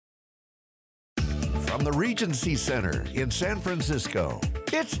from the Regency Center in San Francisco,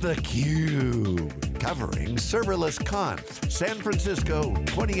 it's theCUBE, covering ServerlessConf San Francisco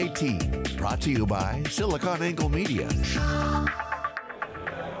 2018. Brought to you by SiliconANGLE Media.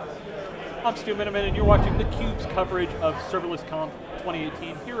 I'm Stu Miniman, and you're watching theCUBE's coverage of ServerlessConf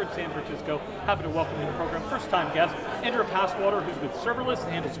 2018 here in San Francisco. Happy to welcome you to the program. First time guest, Andrea Passwater, who's with Serverless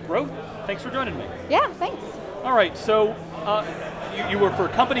and its growth. Thanks for joining me. Yeah, thanks. All right, so you work for a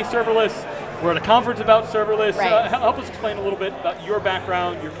company, Serverless. We're at a conference about Serverless. Right. Help us explain a little bit about your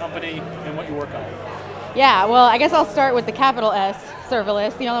background, your company, and what you work on. Yeah, well, I guess I'll start with the capital S,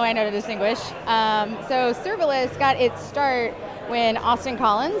 Serverless, the only way I know to distinguish. So Serverless got its start when Austin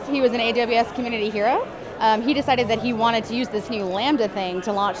Collins, he was an AWS community hero. He decided that he wanted to use this new Lambda thing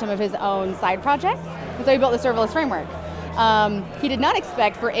to launch some of his own side projects, and so he built the serverless framework. He did not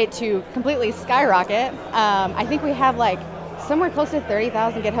expect for it to completely skyrocket. I think we have like somewhere close to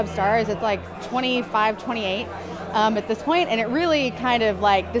 30,000 GitHub stars. It's like 25, 28 at this point, and it really kind of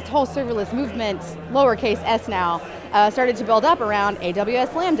like this whole serverless movement, lowercase s now, started to build up around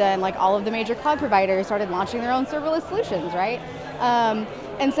AWS Lambda, and like all of the major cloud providers started launching their own serverless solutions, right?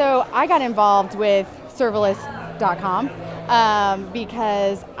 And so I got involved with serverless.com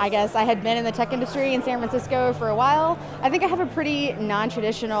because I guess I had been in the tech industry in San Francisco for a while. I think I have a pretty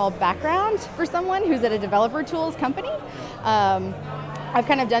non-traditional background for someone who's at a developer tools company. I've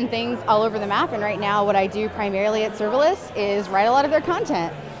kind of done things all over the map, and right now what I do primarily at Serverless is write a lot of their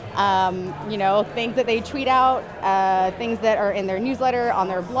content. You know, things that they tweet out, things that are in their newsletter, on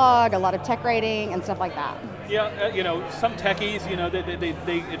their blog, a lot of tech writing and stuff like that. Yeah, you know, some techies, you know,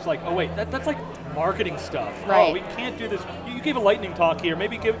 it's like, oh wait, that's like marketing stuff. Right. Oh, we can't do this. You gave a lightning talk here.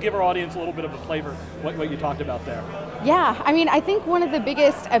 Maybe give our audience a little bit of a flavor what you talked about there. Yeah, I mean, I think one of the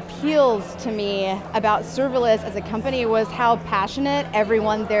biggest appeals to me about Serverless as a company was how passionate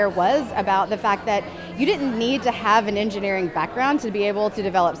everyone there was about the fact that you didn't need to have an engineering background to be able to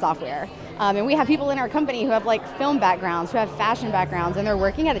develop software. And we have people in our company who have like film backgrounds, who have fashion backgrounds, and they're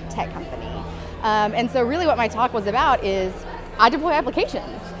working at a tech company. And so really what my talk was about is I deploy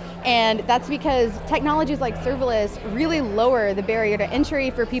applications. And that's because technologies like serverless really lower the barrier to entry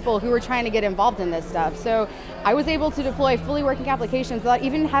for people who are trying to get involved in this stuff. So I was able to deploy fully working applications without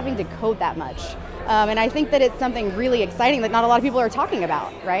even having to code that much. And I think that it's something really exciting that not a lot of people are talking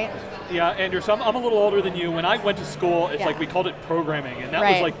about, right? Yeah, Andrew, so I'm a little older than you. When I went to school, it's like we called it programming, and that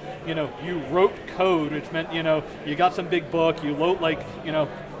was like, you know, you wrote code, which meant, you know, you got some big book, you wrote like, you know,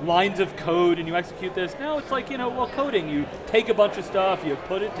 lines of code and you execute this. Now it's like, you know, well, coding, you take a bunch of stuff, you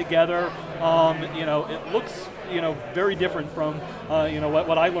put it together, you know, it looks, you know, very different from, you know,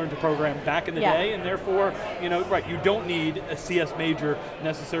 what I learned to program back in the day, and therefore, you know, right, you don't need a CS major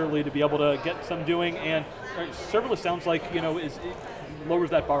necessarily to be able to get some doing, and serverless sounds like, you know, it lowers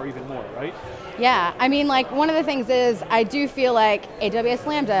that bar even more, right? Yeah, I mean, like, one of the things is, I do feel like AWS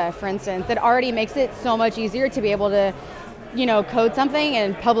Lambda, for instance, it already makes it so much easier to be able to, you know, code something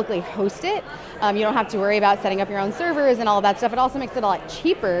and publicly host it. You don't have to worry about setting up your own servers and all of that stuff. It also makes it a lot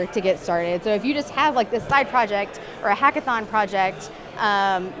cheaper to get started. So if you just have like this side project or a hackathon project,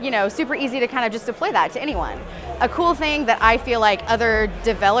 you know, super easy to kind of just deploy that to anyone. A cool thing that I feel like other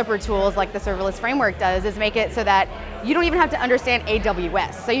developer tools like the serverless framework does is make it so that you don't even have to understand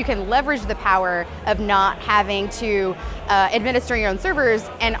AWS. So you can leverage the power of not having to administer your own servers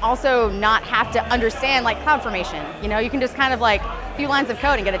and also not have to understand like CloudFormation. You know, you can just kind of like a few lines of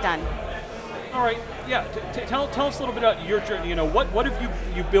code and get it done. All right, yeah, tell us a little bit about your journey. You know, what if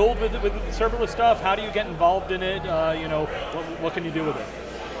you build with the serverless stuff? How do you get involved in it? You know, what can you do with it?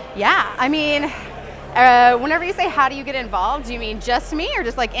 Yeah, I mean, whenever you say how do you get involved, do you mean just me or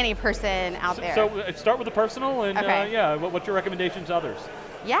just like any person out there? So start with the personal, and yeah, what's your recommendations to others?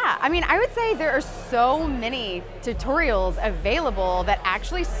 Yeah, I mean, I would say there are so many tutorials available that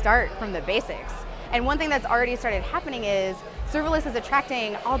actually start from the basics. And one thing that's already started happening is serverless is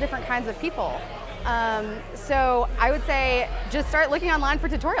attracting all different kinds of people. So I would say just start looking online for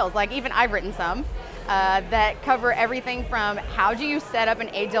tutorials, like even I've written some, that cover everything from how do you set up an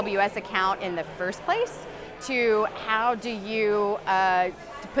AWS account in the first place, to how do you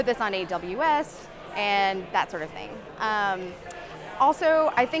put this on AWS, and that sort of thing.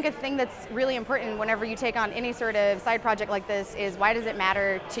 Also, I think a thing that's really important whenever you take on any sort of side project like this is, why does it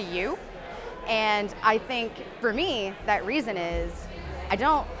matter to you? And I think for me, that reason is I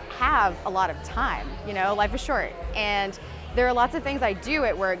don't have a lot of time, you know, life is short. And there are lots of things I do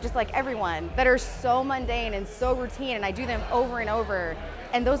at work, just like everyone, that are so mundane and so routine, and I do them over and over.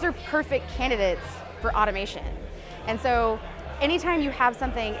 And those are perfect candidates for automation. And so anytime you have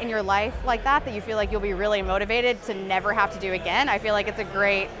something in your life like that you feel like you'll be really motivated to never have to do again, I feel like it's a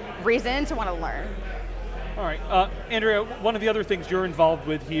great reason to want to learn. All right, Andrea, one of the other things you're involved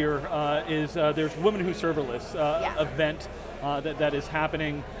with here is there's Women Who Serverless event that is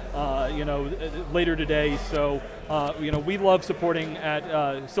happening later today. So we love supporting at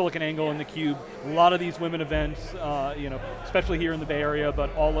SiliconANGLE and theCUBE a lot of these women events, especially here in the Bay Area,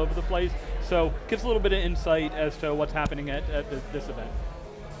 but all over the place. So give us a little bit of insight as to what's happening at this event.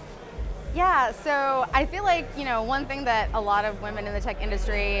 Yeah, so I feel like, one thing that a lot of women in the tech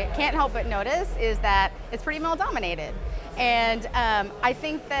industry can't help but notice is that it's pretty male dominated. And I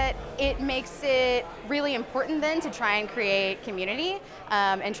think that it makes it really important then to try and create community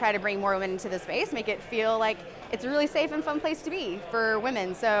and try to bring more women into the space, make it feel like it's a really safe and fun place to be for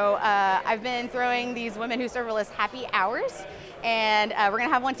women. So I've been throwing these Women Who Serverless happy hours, and we're going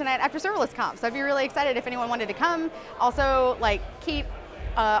to have one tonight after ServerlessConf. So I'd be really excited if anyone wanted to come. Also, keep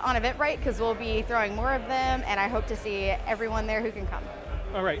on Eventbrite, because we'll be throwing more of them, and I hope to see everyone there who can come.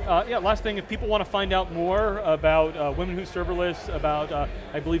 All right, last thing, if people want to find out more about Women Who Serverless, about,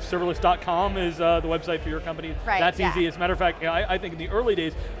 I believe serverless.com is the website for your company. Right, That's easy. As a matter of fact, I think in the early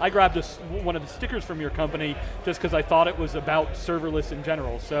days, I grabbed one of the stickers from your company just because I thought it was about serverless in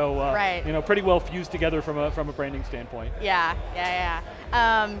general. So, pretty well fused together from a branding standpoint. Yeah.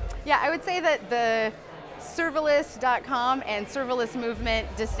 I would say that the serverless.com and serverless movement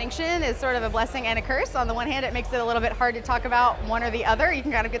distinction is sort of a blessing and a curse. On the one hand, it makes it a little bit hard to talk about one or the other. You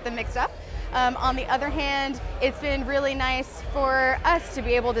can kind of get them mixed up. On the other hand, it's been really nice for us to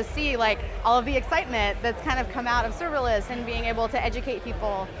be able to see all of the excitement that's kind of come out of serverless and being able to educate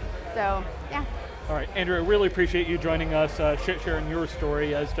people. So, yeah. All right, Andrea, really appreciate you joining us, sharing your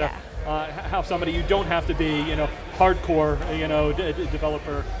story as to how somebody, you don't have to be, hardcore,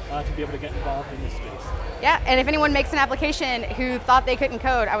 developer to be able to get involved in this space. Yeah, and if anyone makes an application who thought they couldn't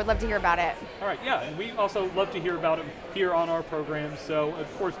code, I would love to hear about it. All right, yeah, and we also love to hear about it here on our program. So,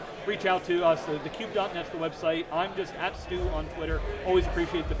 of course, reach out to us. TheCUBE.net's the website. I'm just at Stu on Twitter. Always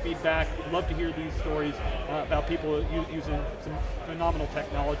appreciate the feedback. Love to hear these stories about people using some phenomenal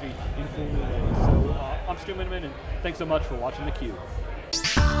technology in cool new ways. So, I'm Stu Miniman, and thanks so much for watching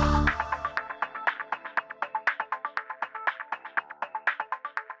theCUBE.